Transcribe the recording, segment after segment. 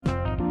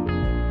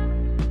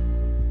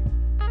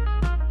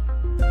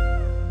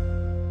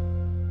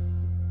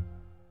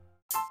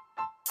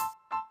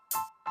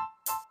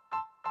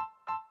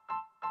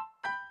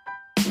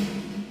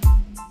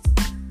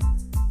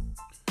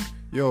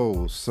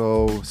Yo,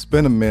 so it's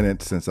been a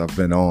minute since I've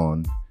been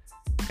on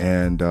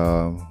and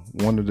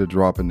wanted to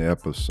drop an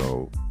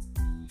episode.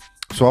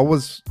 So I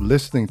was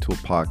listening to a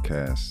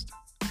podcast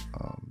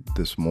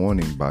this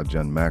morning by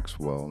John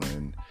Maxwell,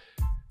 and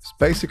it's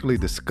basically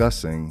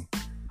discussing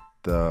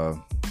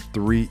the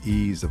 3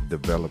 E's of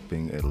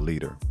developing a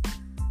leader.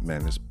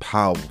 Man, it's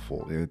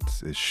powerful.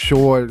 It's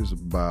short. It's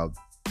about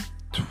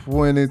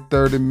 20,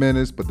 30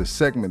 minutes, but the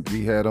segment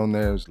he had on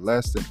there is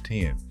less than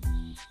 10.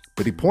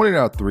 But he pointed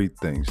out three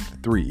things, the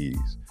 3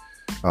 E's.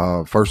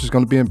 First is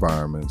going to be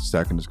environment.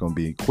 Second is going to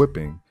be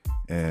equipping.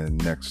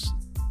 And next,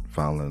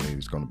 finally,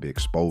 is going to be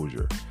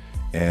exposure.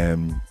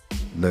 And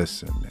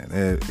listen,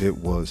 man, it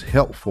was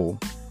helpful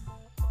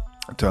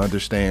to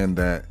understand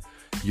that,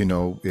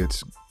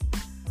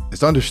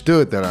 it's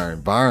understood that our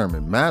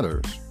environment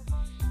matters.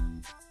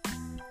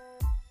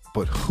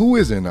 But who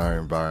is in our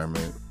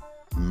environment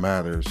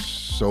matters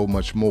so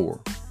much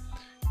more.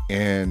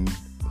 And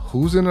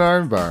who's in our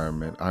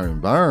environment? Our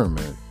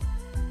environment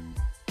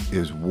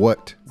is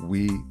what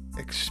we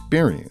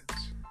experience.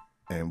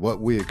 And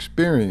what we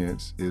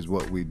experience is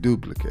what we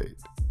duplicate.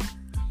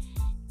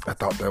 I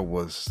thought that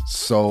was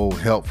so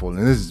helpful.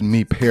 And this is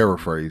me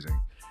paraphrasing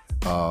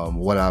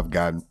what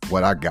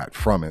I got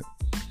from it.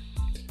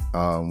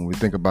 When we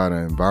think about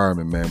our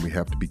environment, man, we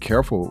have to be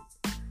careful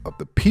of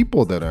the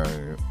people that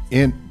are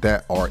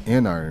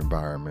in our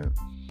environment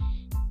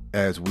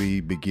as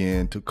we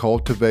begin to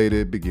cultivate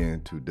it, begin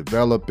to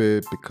develop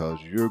it, because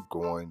you're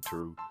going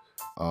to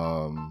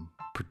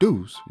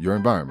produce your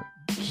environment.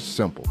 It's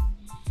simple.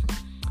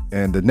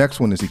 And the next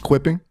one is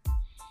equipping.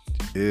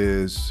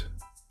 Is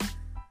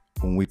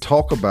when we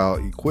talk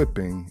about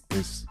equipping,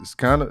 it's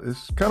kind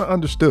of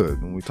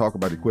understood. When we talk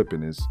about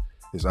equipping, is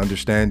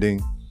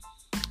understanding.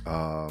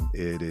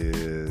 It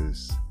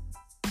is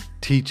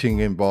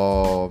teaching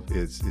involved.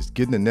 It's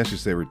getting the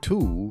necessary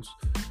tools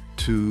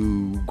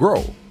to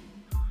grow.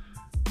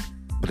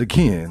 But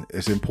again,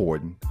 it's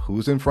important.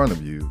 Who's in front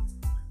of you?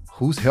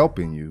 Who's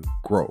helping you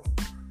grow?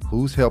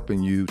 Who's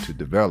helping you to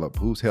develop?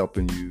 Who's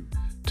helping you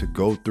to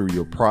go through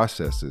your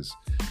processes?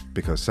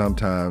 Because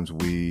sometimes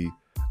we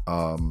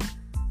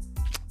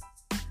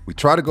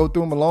try to go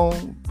through them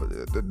alone,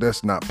 but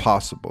that's not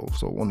possible.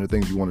 So one of the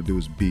things you want to do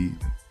is be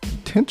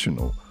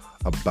intentional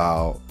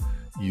about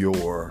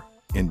your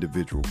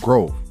individual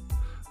growth.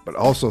 But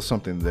also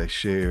something they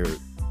shared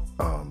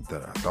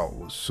that I thought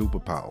was super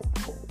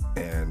powerful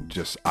and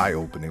just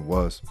eye-opening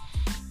was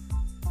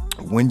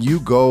when you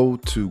go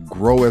to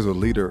grow as a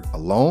leader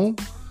alone,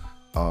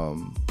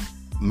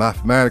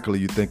 mathematically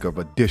you think of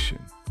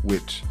addition,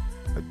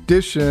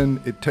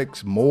 it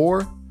takes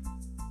more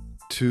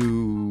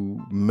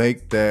to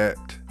make that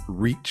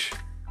reach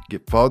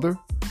get further.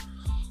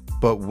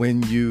 But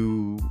when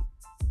you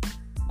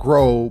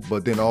grow,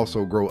 but then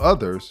also grow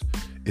others,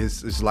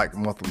 it's like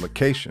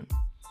multiplication.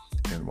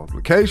 And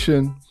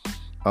multiplication,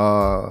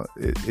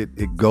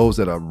 it goes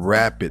at a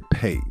rapid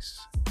pace.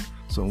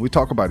 So when we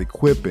talk about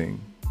equipping,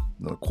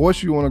 of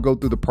course you want to go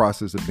through the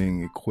process of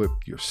being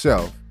equipped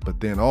yourself, but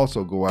then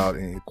also go out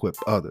and equip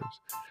others.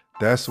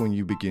 That's when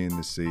you begin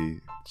to see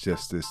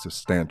just this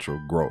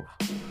substantial growth.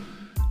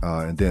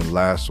 And then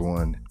last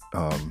one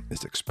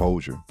is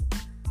exposure.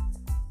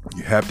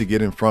 You have to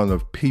get in front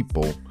of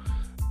people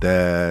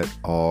that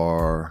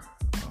are,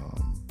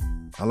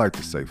 I like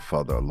to say,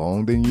 further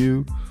along than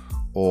you,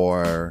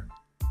 or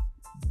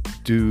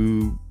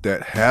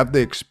that have the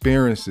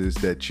experiences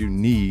that you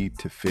need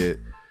to fit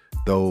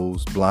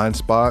those blind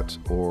spots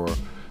or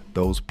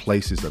those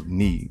places of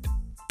need.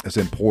 It's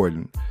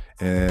important.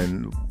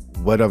 And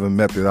whatever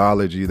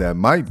methodology that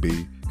might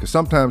be, because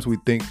sometimes we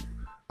think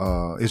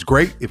it's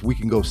great if we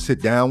can go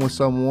sit down with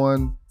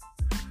someone,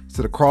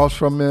 sit across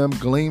from them,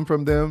 glean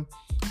from them.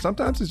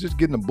 Sometimes it's just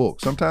getting a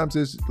book. Sometimes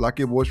it's like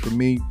it was for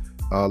me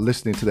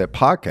listening to that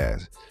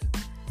podcast.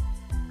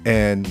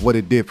 And what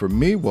it did for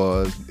me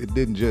was it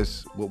didn't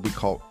just what we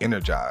call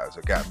energize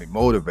or got me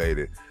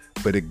motivated,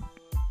 but it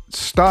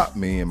stopped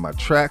me in my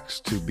tracks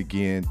to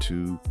begin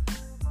to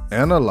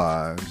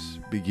analyze,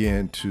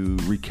 begin to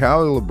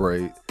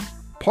recalibrate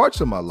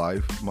parts of my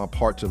life, my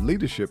parts of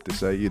leadership to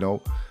say,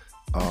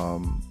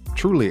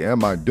 truly,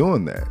 am I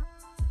doing that?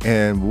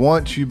 And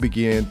once you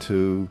begin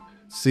to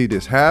see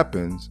this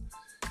happens,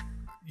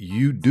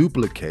 you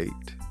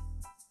duplicate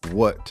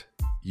what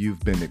you've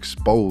been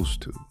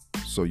exposed to.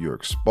 So your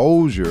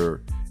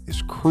exposure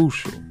is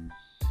crucial.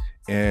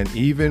 And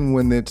even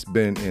when it's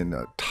been in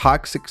a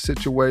toxic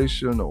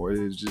situation or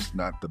it's just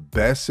not the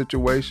best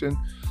situation,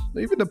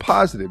 even the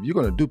positive, you're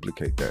going to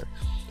duplicate that.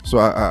 So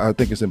I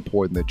think it's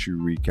important that you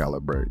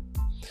recalibrate.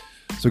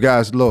 So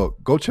guys,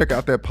 look, go check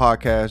out that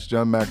podcast,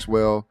 John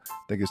Maxwell.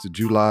 I think it's the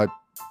July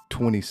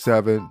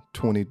 27,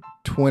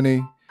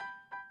 2020.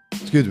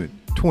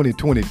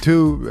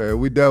 2022.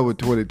 We done with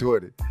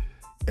 2020.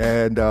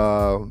 And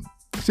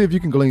see if you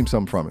can glean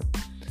something from it.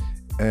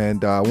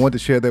 And I wanted to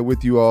share that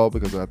with you all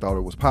because I thought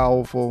it was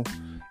powerful.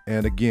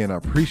 And again, I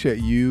appreciate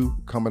you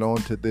coming on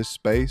to this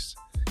space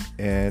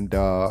and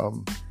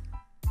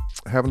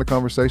having a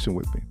conversation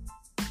with me.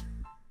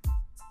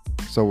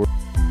 So we're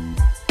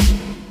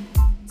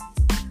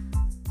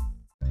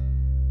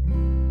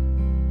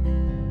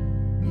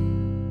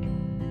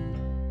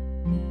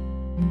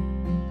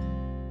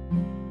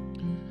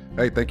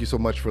Hey, thank you so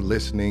much for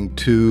listening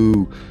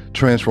to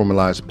Transforming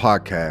Lives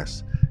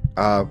podcast.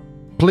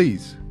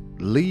 Please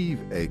leave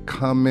a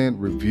comment,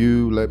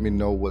 review. Let me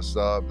know what's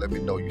up. Let me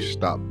know you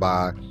stopped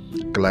by.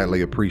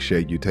 Gladly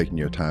appreciate you taking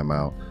your time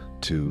out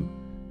to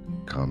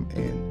come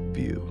and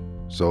view.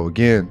 So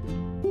again,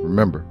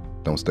 remember,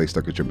 don't stay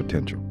stuck at your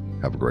potential.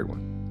 Have a great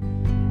one.